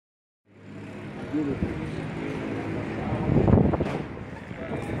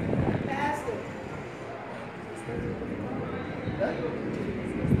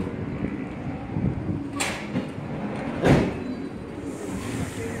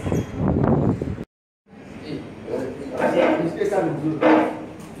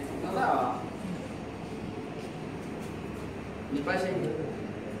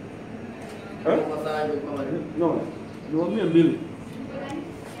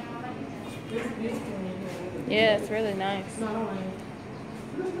Yeah, it's really nice.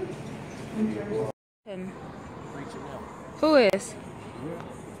 Who is?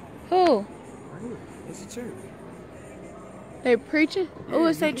 Who? It's a church. They preaching? Oh,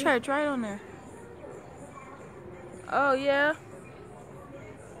 it say church right on there. Oh, yeah.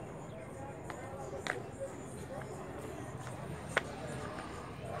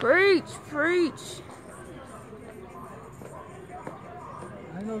 Preach, preach.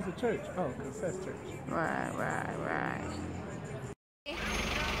 I know it's a church. Oh, because it says church. Right.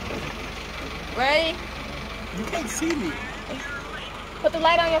 Ready? You can't see me. Put the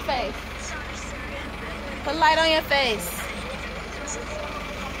light on your face. Put light on your face.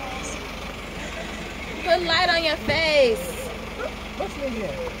 Put light on your face. What's in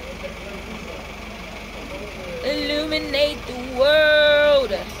here? Illuminate the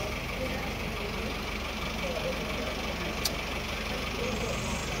world.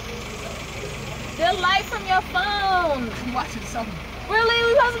 The light from your phone. I'm watching something. Really?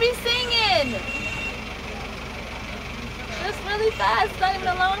 We're supposed to be singing. It's really fast. It's not even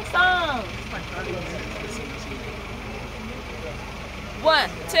a long song. 1,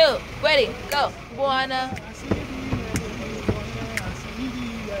 2, ready, go. Buona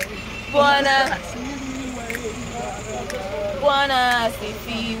si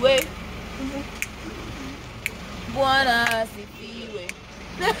fiwe. Buona si fiwe.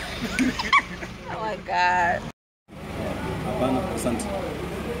 Oh my God. Habana Asante.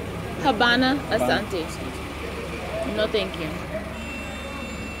 Habana Asante. No, thank you.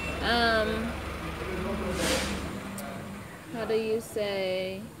 How do you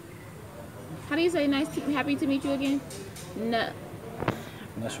say nice to, happy to meet you again?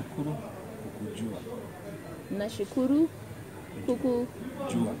 Nashukuru kukujua. Nashukuru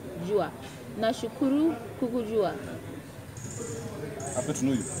kukujua. Nashukuru kukujua. Happy to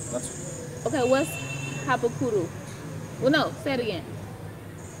know you. That's okay, what's hapakuru? Well, no, say it again.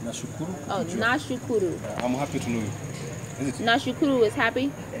 Nashukuru. Oh, nashukuru. I'm happy to know you. Is it? Nashukuru is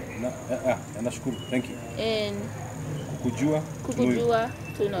happy. Nashukuru. Thank you. And kukujua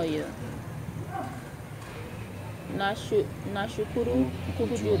to know you. Nashukuru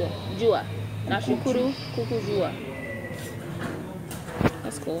kukujua. Jua. Nashukuru kukujua.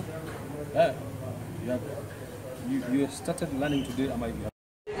 That's cool. You started learning today.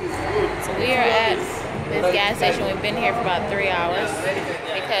 So we are at this gas station. We've been here for about 3 hours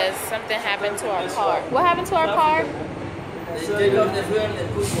because something happened to our car. What happened to our car? They take off the fuel and they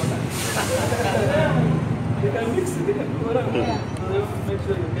put water. You can mix it. You can do whatever. Make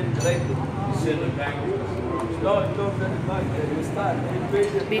sure you get it right.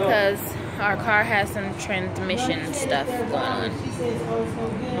 Because our car has some transmission stuff going on.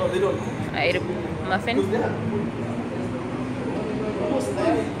 I ate a muffin.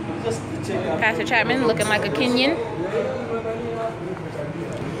 Pastor Chapman looking like a Kenyan.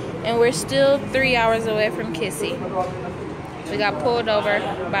 And we're still 3 hours away from Kisii. We got pulled over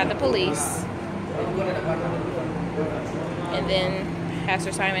by the police. And then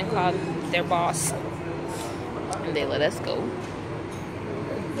Pastor Simon called their boss. And they let us go.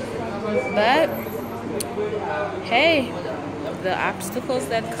 But, hey, the obstacles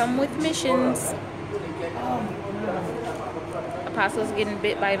that come with missions. Apostles getting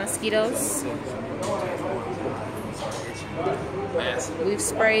bit by mosquitoes. We've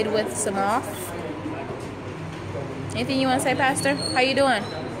sprayed with some off. Anything you want to say, Pastor? How you doing?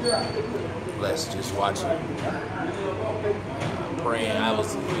 Blessed, just watching. Praying. I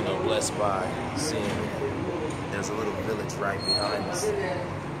was, blessed by seeing there's a little village right behind us.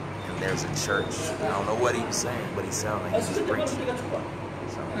 And there's a church. I don't know what he was saying, but he sounded like he was preaching.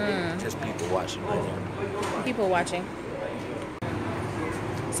 So, just people watching right here. People watching.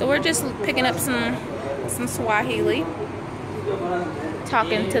 So we're just picking up some Swahili,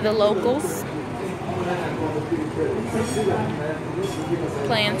 talking to the locals,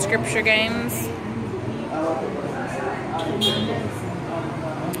 playing scripture games,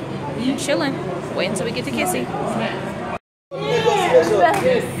 chilling, waiting until we get to Kisii.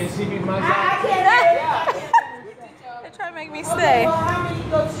 They're trying to make me stay. How many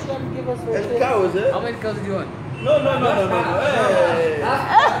goats did you give us for this? How many goats do you want? No.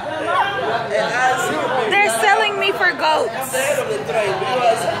 Hey. goats. The head of the tribe. You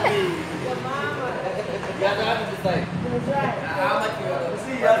ask me.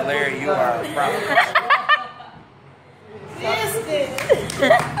 Brother Larry, you are a prophet.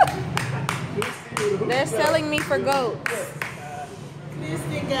 They're selling me for goats.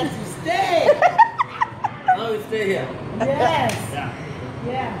 Cristin got to stay. Now we stay here. Yes.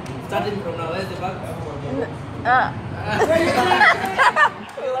 Yeah. Starting from now, where's the back?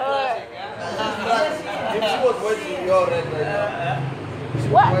 Lord. If she was waiting in your red right now. She was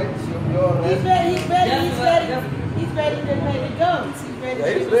What? waiting in your red. He's ready to make the goats. He's ready Yeah,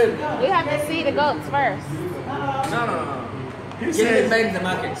 to he's make ready. the goats. We have to see the goats first. No. He Get said, it back in the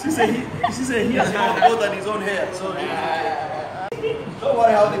market. she said he has more gold than his own hair. So Don't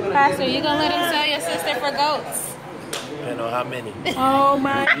worry how they're going to Pastor, you gonna let him sell your sister for goats? I know how many. Oh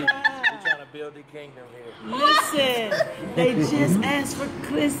my God. Trying to build the kingdom here. Listen, they just asked for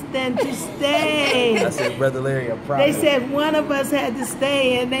Cristin to stay. I said, Brother Larry, a They prophet. said one of us had to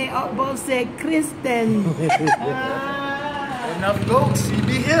stay, and they all both said Cristin. Enough goats, you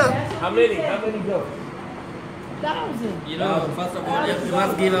be here. How many go? 1,000. You know, first of all, you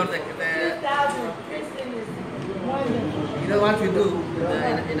must give out the 2,000. Cristin is wonderful. you know what we do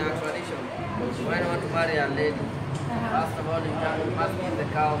in our tradition. When you want to marry a lady, first of all, you must give the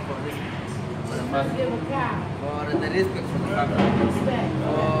cow for respect. For the Must first, give a cow. for the respect for the family. Respect.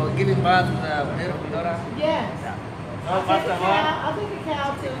 For giving birth to the beautiful daughter. Yes. I'll take a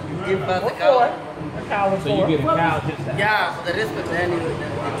cow too. Give birth the cow. so you get a cow just to Yeah, for the respect, then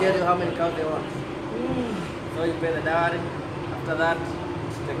they tell you how many cows they want. So you pay the dowry. After that,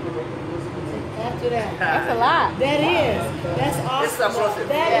 After that. That's a lot. That is. That's awesome. It's a process.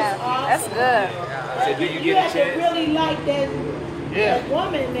 That Yeah, is awesome. that's good. So do you You get a have to chance? really like that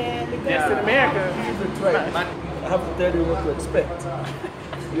woman, man. Because In America, but I have to tell you what to expect.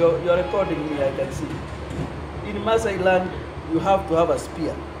 You're recording me, I can see. In Massai Land, you have to have a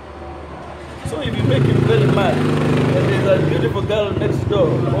spear. So if you make him very mad, and there's a beautiful girl next door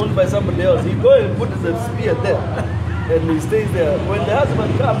owned by somebody else, he go and put the spear there, and he stays there. When the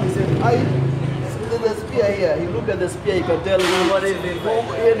husband comes, he says, there's a spear here. He look at the spear, he can tell what it is.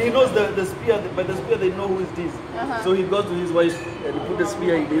 And he knows the spear, by the spear they know who it is. So he goes to his wife and put the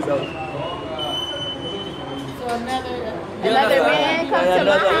spear in his house. So another Man comes to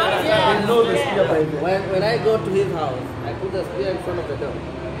my house. They know the spear by the when I go to his house, I put the spear in front of the door.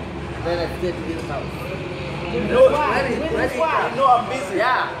 Then I stay to his house. You know I'm busy.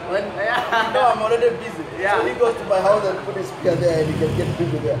 Yeah. You know I'm already busy. Yeah. So he goes to my house and put his spear there and he can get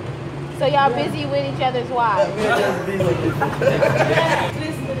people there. So y'all busy with each other's wives. We are just busy.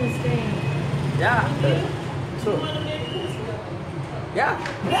 Cristin is staying. Yeah. So, Yeah.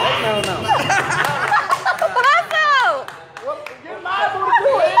 Right now.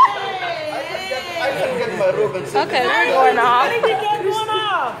 I can get my robe and say, Okay, we're going off. What did you get going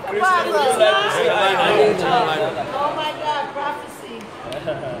off? I need to Oh my God, prophecy.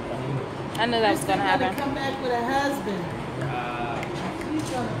 I knew that was gonna Gonna happen. come back with a husband. He's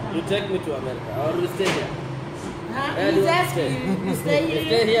gonna come. You take me to America or you stay here? Huh? Where do He's you asking you to stay You here.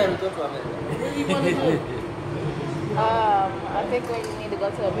 stay here or go to America? What do you want to do? I think we need to go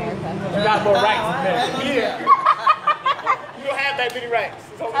to America. you got more rights in America. Here, you don't have that many rights.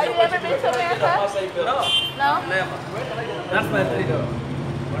 It's only Have so you much ever you been can to do. America? No. No? Never. That's my freedom.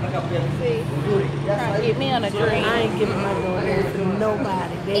 See, trying to get me on a dream. I ain't giving my daughter to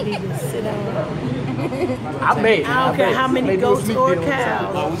nobody. They need to sit down. I may. I don't care how many Maybe goats we'll or meet them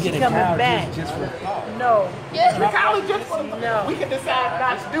cows. sometime. She's coming back. Just for No, Yeah. the cow just for no. we can decide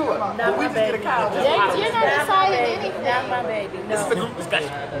not to do it. Not But we my just get a baby. cow. Just You're not deciding anything. Not my baby. This is the No. group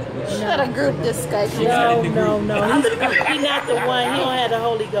discussion. It's not a group discussion. No. He's not the one. He don't have the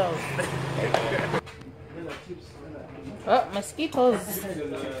Holy Ghost. Oh, mosquitoes.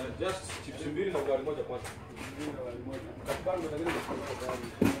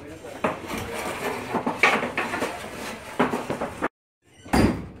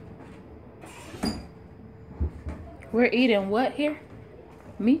 We're eating what here?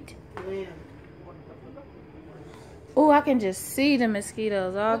 Meat? Oh, I can just see the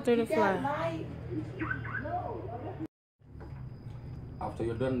mosquitoes all through the fly. After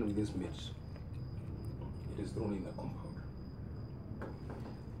you're done with this meat, it is thrown in the compound.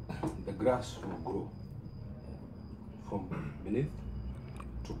 The grass will grow from beneath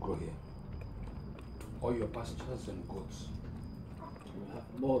to grow here. All your pastures and goats will have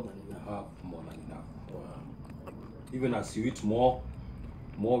more than enough. Wow. Even as you eat more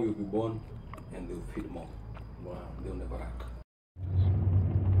will be born and they'll feed more. Wow. They'll never lack.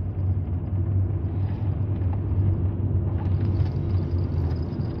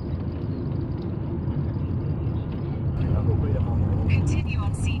 Continue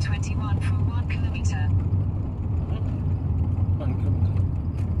on C21 for 1 kilometer. 1 kilometer.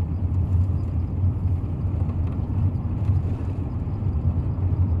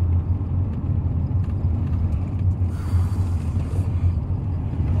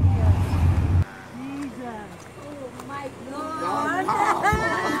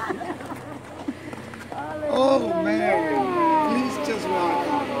 Oh man, please just walk.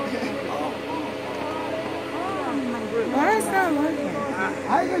 Why is that working?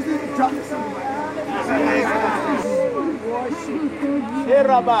 I just need to drop something.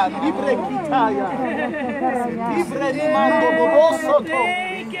 Eraban, libre kitaya. Libre ni mambo bobosoto.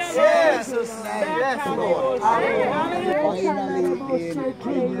 Jesus, yes, Lord. Hallelujah.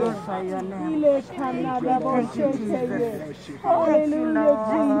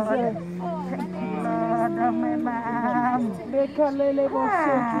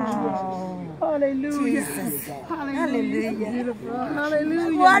 Hallelujah.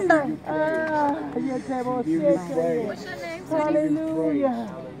 Hallelujah. Wonder. Hallelujah.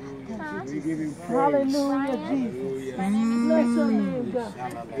 Hallelujah, Jesus. Bless your name, God.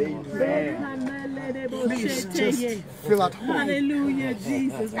 Feel at home. Hallelujah,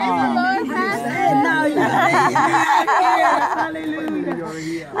 Jesus. Hallelujah. Now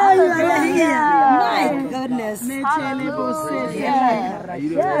you are here. My goodness.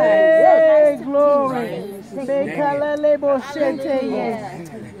 Hey, glory.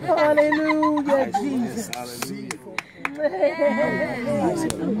 Hallelujah, Jesus.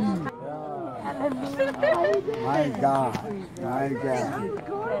 My God. My God.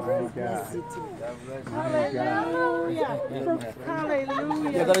 Hallelujah.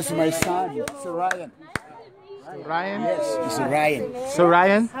 Yeah, that is my son. It's Ryan. Ryan? Yes, it's Ryan. So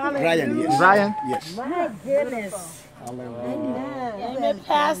Ryan? Ryan, yes. Ryan? Yes. My goodness. Amen,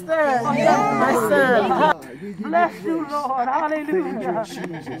 Pastor. My son. Bless you, Lord. Hallelujah.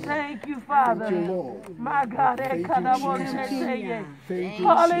 Thank you, Father. My God.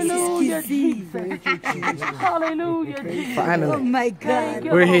 Hallelujah, Jesus. Hallelujah, Jesus. Finally. Oh, my God.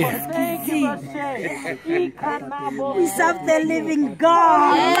 We're here. Thank you, we serve the living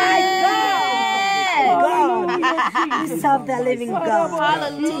God. My God. We serve the living God.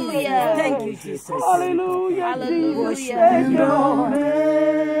 Hallelujah. Thank you, Jesus. Hallelujah. Hallelujah. Thank you, Lord.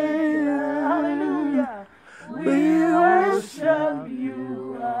 Hallelujah. We worship you,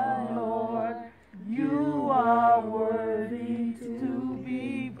 our Lord. You are worthy to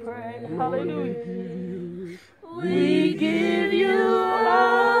be praised. Hallelujah. We give you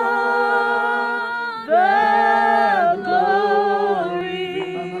all the glory.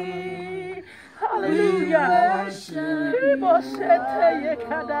 Hallelujah.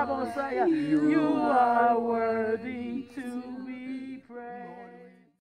 You are worthy